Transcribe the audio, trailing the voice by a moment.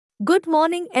Good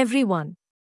morning, everyone.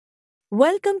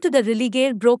 Welcome to the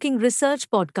Religare Broking Research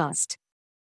Podcast.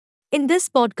 In this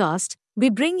podcast,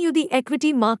 we bring you the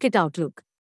equity market outlook.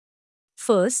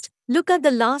 First, look at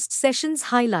the last session's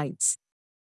highlights.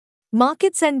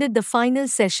 Markets ended the final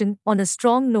session on a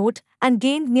strong note and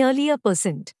gained nearly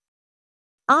 1%.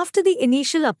 After the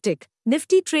initial uptick,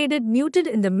 Nifty traded muted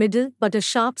in the middle, but a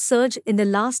sharp surge in the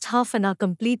last half an hour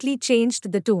completely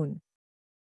changed the tone.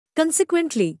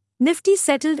 Consequently, Nifty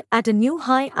settled at a new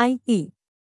high, i.e.,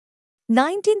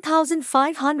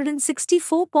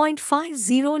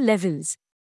 19,564.50 levels.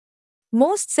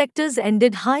 Most sectors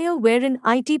ended higher, wherein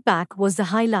IT pack was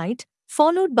the highlight,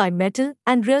 followed by metal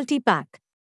and realty pack.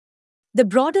 The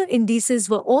broader indices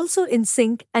were also in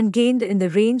sync and gained in the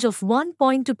range of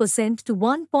 1.2% to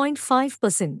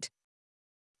 1.5%.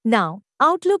 Now,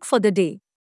 outlook for the day.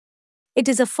 It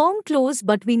is a firm close,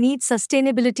 but we need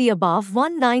sustainability above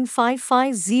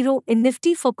 19550 in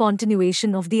Nifty for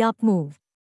continuation of the up move.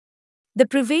 The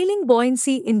prevailing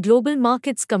buoyancy in global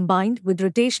markets combined with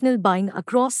rotational buying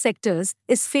across sectors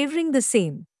is favoring the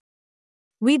same.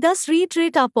 We thus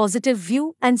reiterate our positive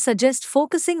view and suggest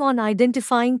focusing on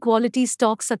identifying quality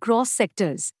stocks across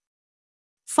sectors.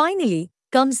 Finally,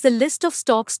 comes the list of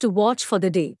stocks to watch for the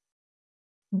day.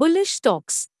 Bullish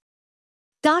stocks: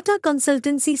 Tata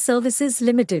Consultancy Services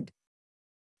Limited,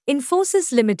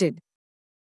 Infosys Limited,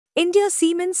 India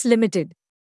Cements Limited.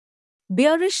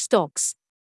 Bearish stocks: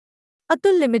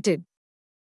 Atul Limited,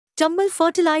 Chambal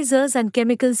Fertilizers and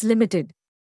Chemicals Limited,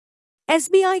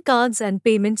 SBI Cards and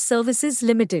Payment Services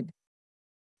Limited.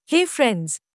 Hey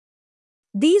friends,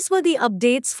 these were the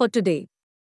updates for today.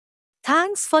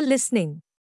 Thanks for listening.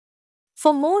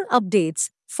 For more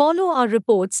updates, follow our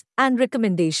reports and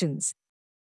recommendations.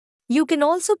 You can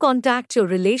also contact your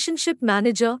relationship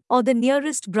manager or the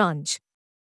nearest branch.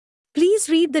 Please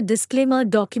read the disclaimer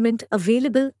document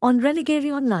available on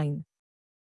Religare Online.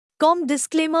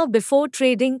 Disclaimer before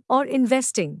trading or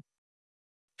investing.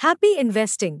 Happy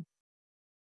investing.